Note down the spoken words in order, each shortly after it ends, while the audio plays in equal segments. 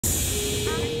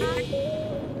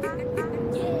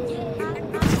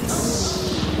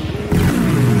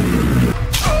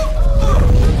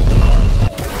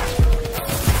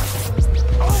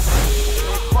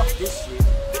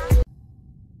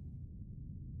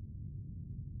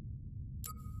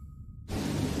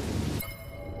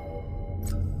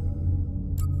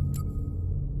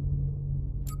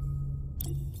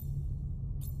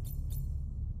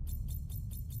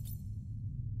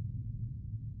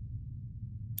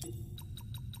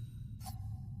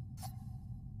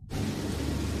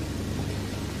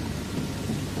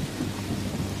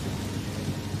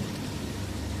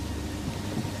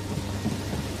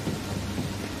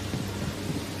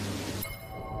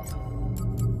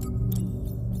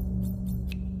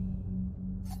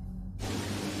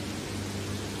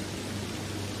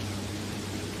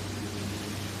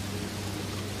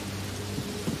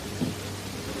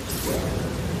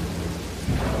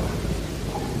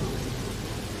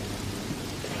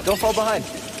Don't fall behind.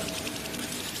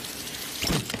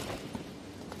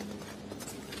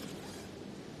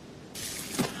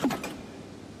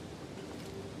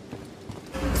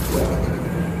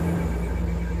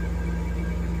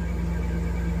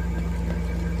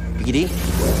 BD,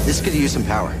 this could use some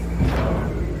power.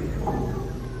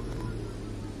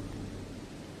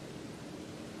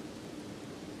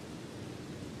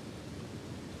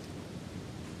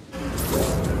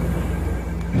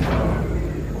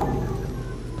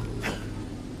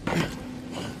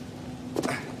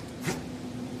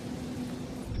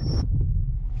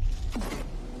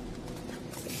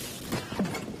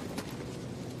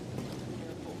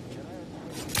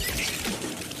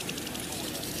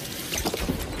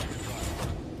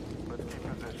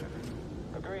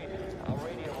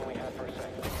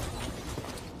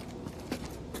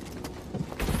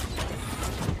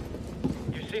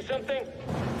 Something?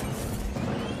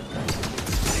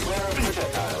 Beware of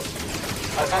projectiles.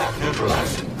 Attack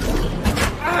neutralized.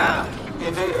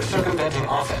 Invader circumventing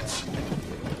offense.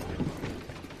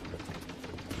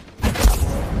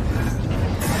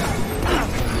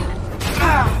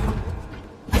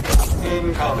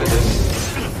 Incompetent.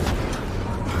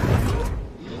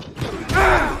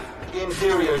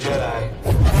 Inferior Jedi.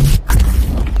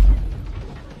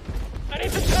 I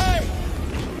need some time!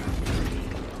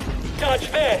 Dodge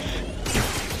this!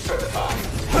 Certified.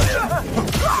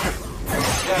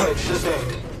 Damage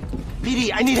sustained.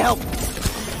 BD, I need help!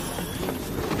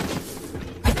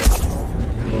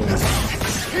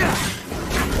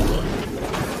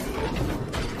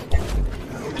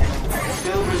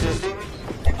 Still resisting?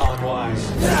 Unwise.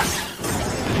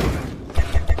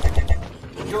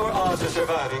 Your odds of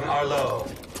surviving are low.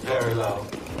 Very low.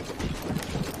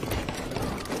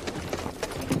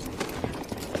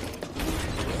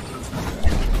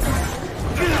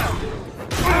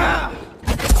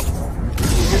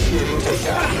 Initiating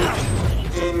takedown.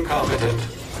 Incompetent.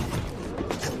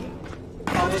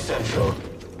 Unessential.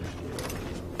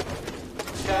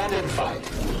 Stand and fight.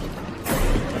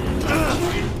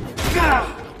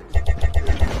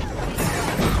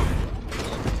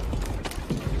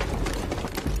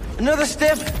 Another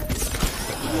stiff?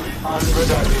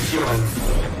 Unproductive human.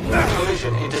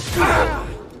 Collision indisputable.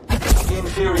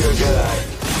 Inferior Jedi.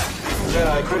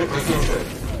 Jedi critically injured.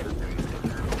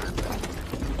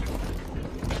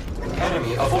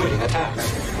 Enemy avoiding attacks.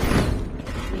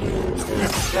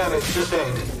 Damage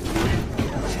sustained.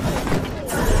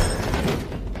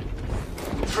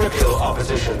 Trivial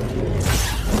opposition.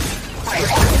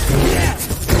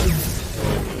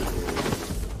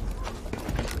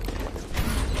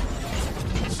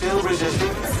 Still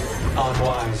resisting?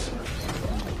 Unwise.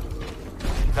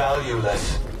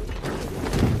 Valueless.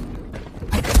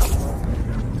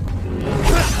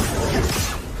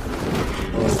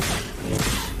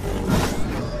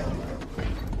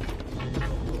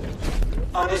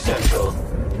 Unessential.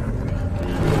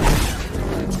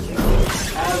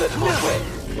 And at full swing.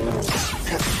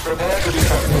 Prepare to be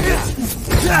terminated.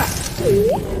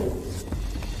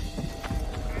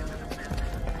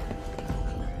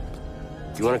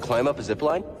 You want to climb up a zip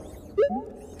line?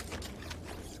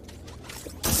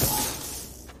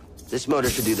 This motor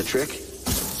should do the trick.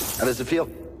 How does it feel?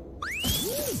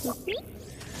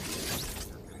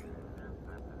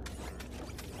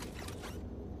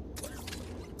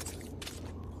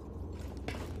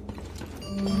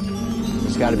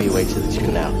 There's got to be a way to the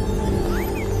tune now.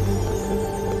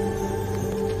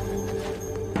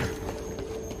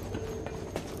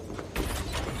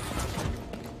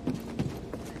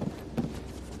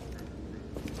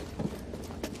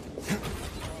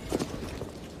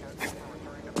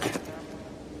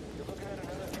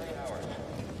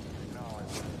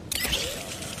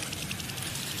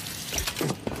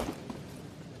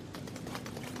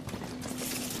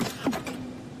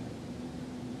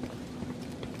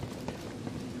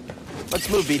 Let's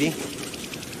move, BD.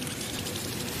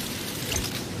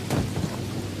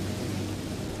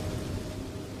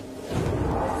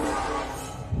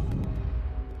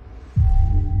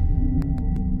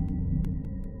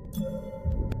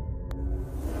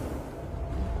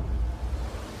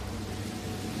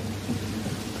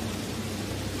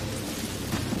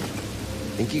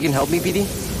 Think you can help me, BD?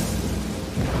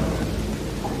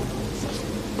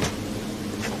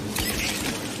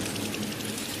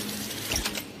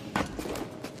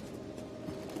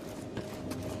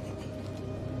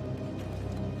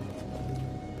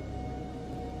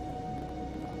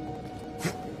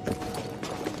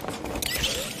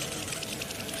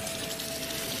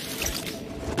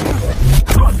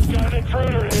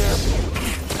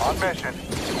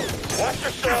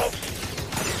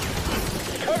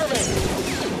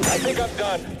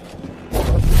 done.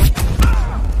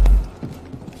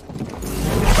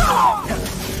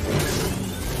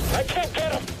 I can't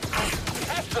get him.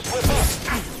 Has to slip up.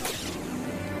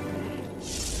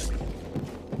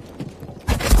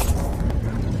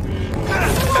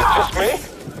 Is it just me?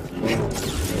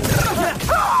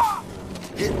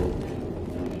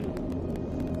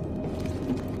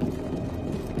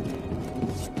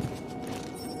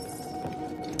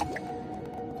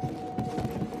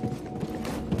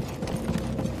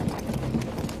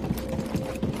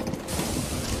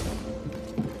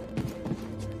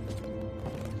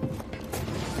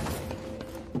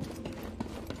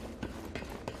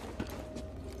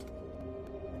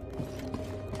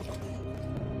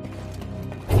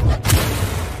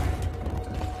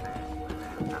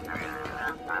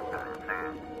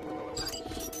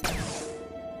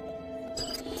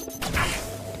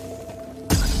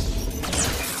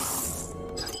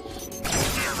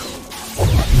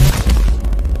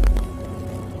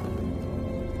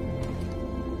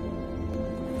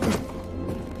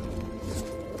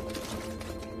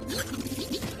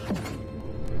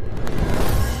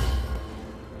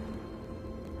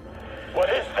 What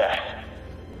is that?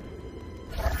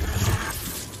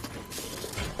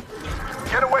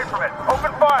 Get away from it!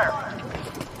 Open fire!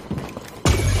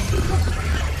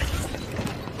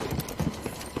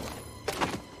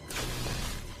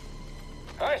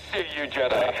 I see you,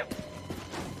 Jedi.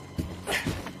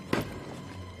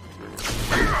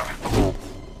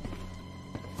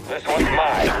 This one's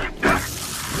mine.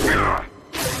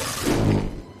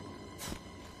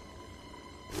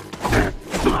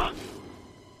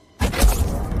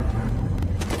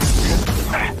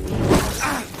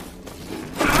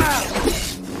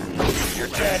 You're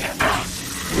dead.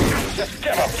 Just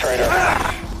give up, traitor.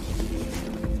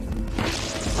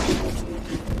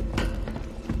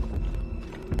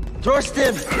 Throw a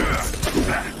stim!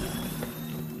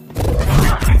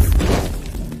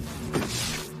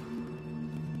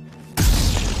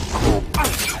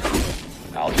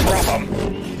 I'll drop him.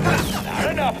 Not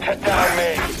enough to down me.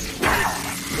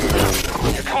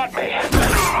 You caught me.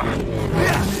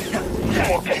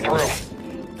 We'll get through.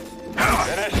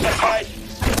 Finish the fight.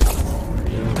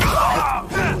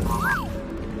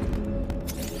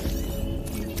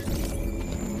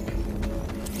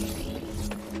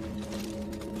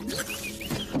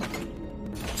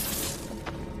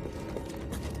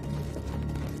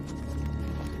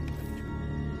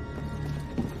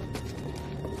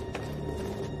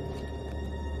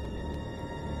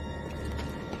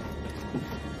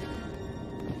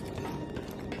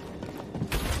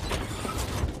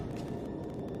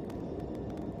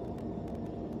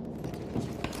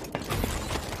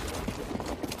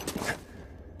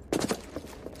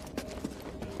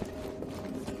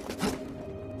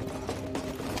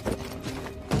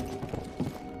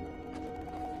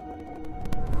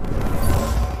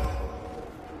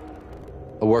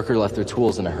 A worker left their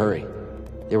tools in a hurry.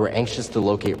 They were anxious to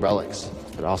locate relics,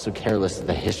 but also careless of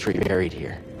the history buried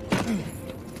here.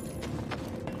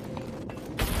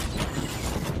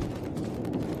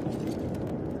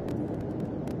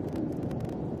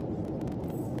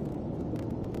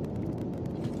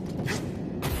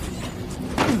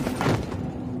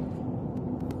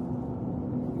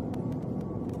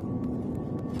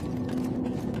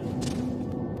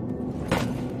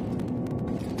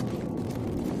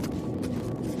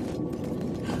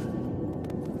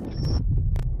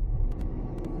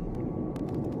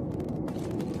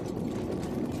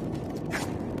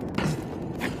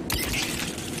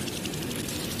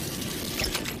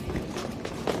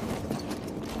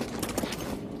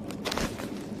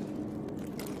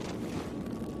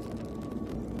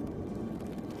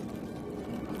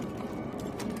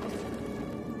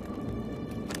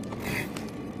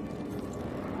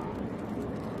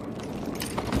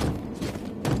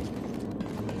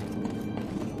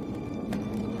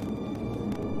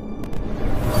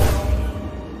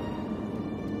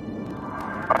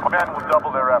 Men will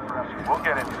double their efforts. We'll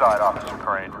get inside, Officer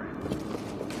Crane.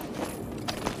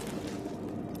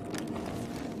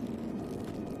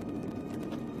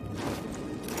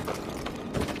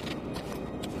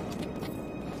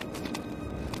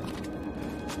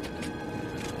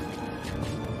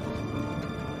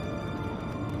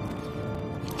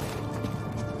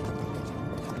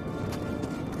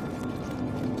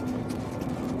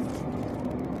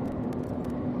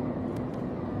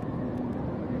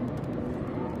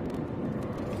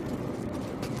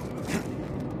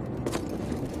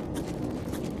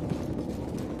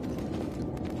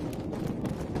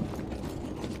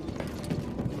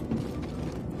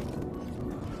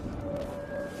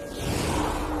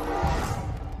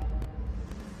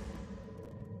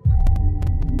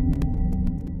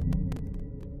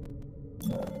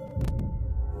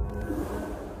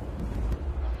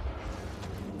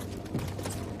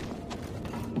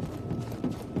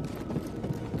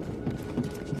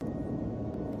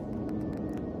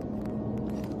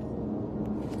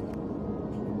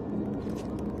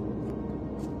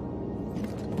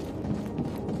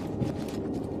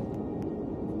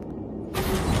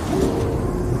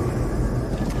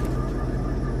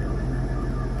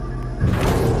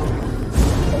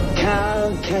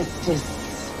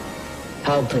 Kestis.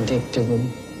 How predictable.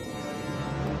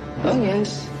 Oh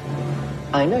yes,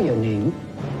 I know your name,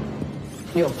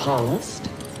 your past,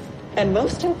 and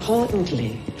most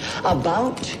importantly,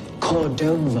 about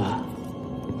Cordova.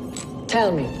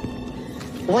 Tell me,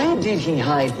 where did he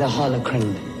hide the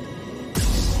holocron?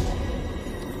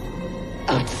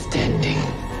 Outstanding.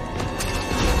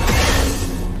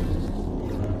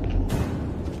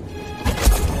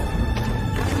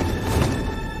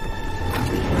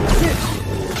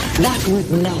 That was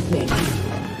nothing.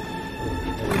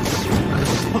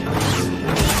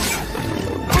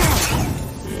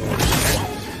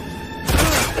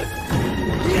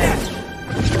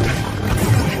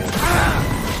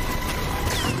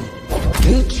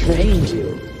 Who trained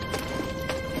you?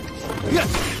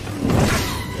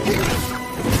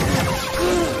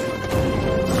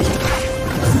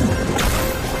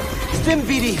 Stim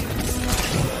BD!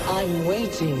 I'm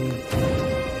waiting.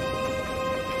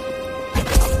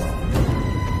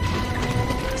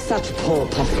 Such poor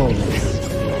performance.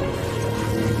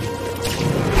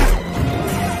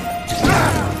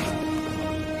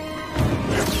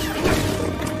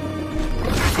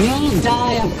 You'll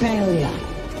die a failure.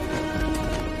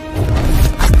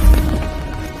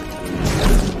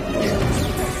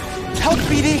 Help,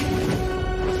 BD!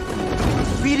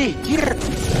 BD, here!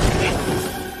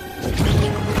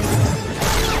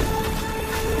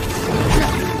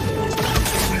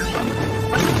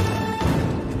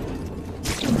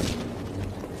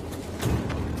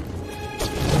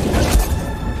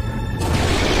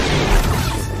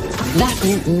 That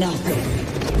means nothing.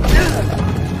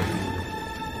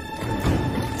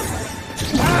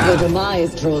 Your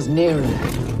demise draws nearer.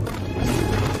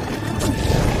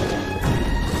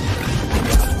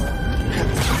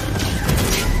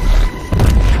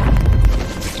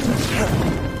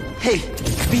 Hey,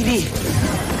 BD!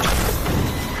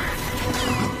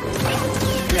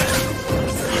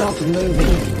 Stop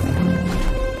moving.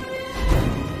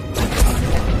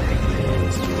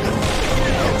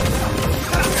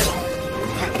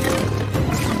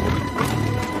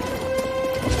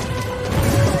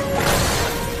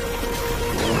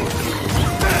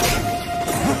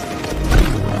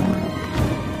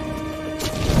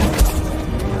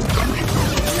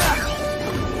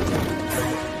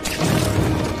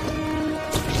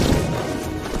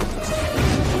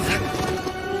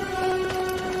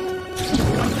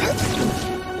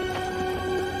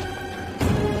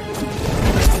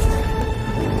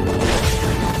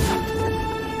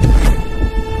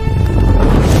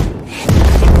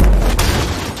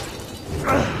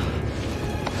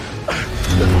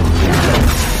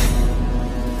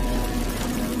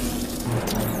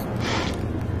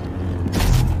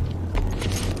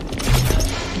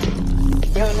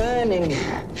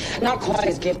 Not quite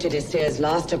as gifted as Sayre's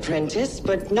last apprentice,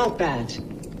 but not bad.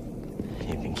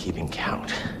 You've been keeping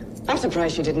count. I'm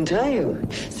surprised she didn't tell you.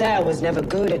 Sayre was never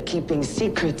good at keeping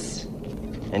secrets.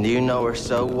 And you know her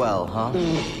so well, huh?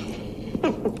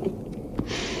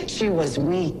 She was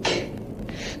weak.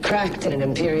 Cracked in an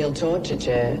Imperial torture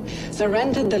chair.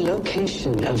 Surrendered the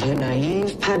location of her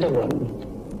naive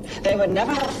Padawan. They would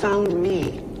never have found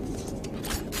me.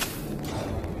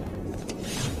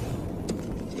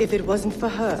 If it wasn't for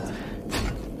her,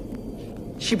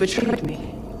 she betrayed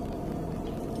me.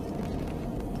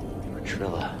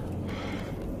 Trilla.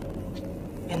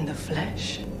 In the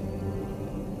flesh.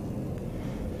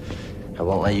 I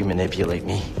won't let you manipulate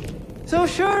me. So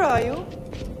sure are you?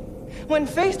 When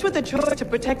faced with the choice to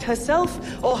protect herself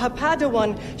or her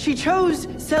Padawan, she chose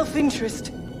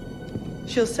self-interest.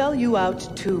 She'll sell you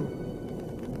out too.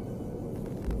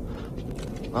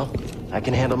 Well, I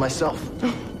can handle myself.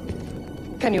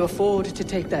 Can you afford to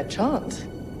take that chance?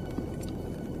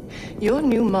 Your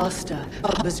new master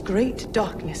harbors great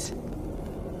darkness.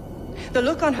 The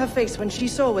look on her face when she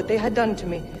saw what they had done to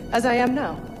me, as I am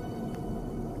now.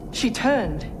 She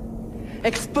turned,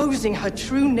 exposing her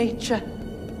true nature.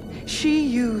 She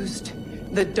used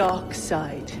the dark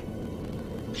side.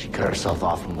 She cut herself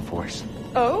off from the Force.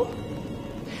 Oh?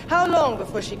 How long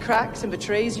before she cracks and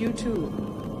betrays you too?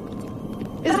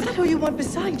 Is that who you want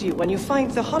beside you when you find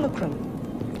the holocron?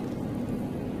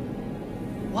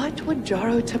 What would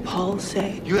Jaro Tapal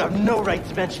say? You have no right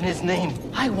to mention his name.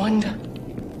 I wonder,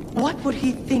 what would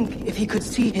he think if he could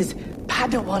see his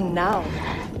Padawan now,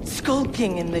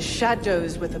 skulking in the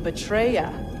shadows with a betrayer,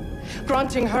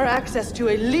 granting her access to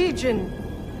a legion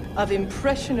of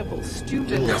impressionable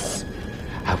students? No,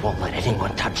 I won't let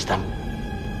anyone touch them.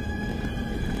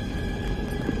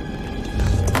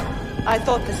 I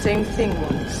thought the same thing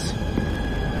once.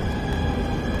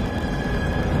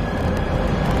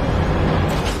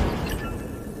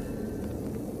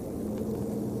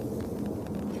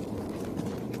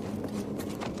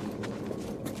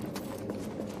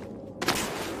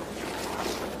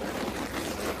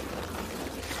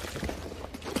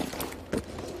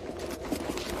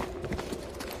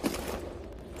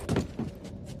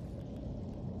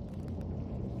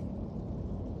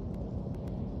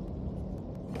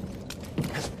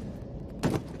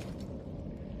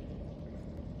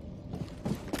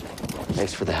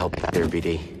 Thanks for the help back there,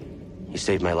 BD. You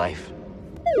saved my life.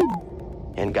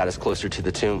 And got us closer to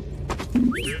the tomb.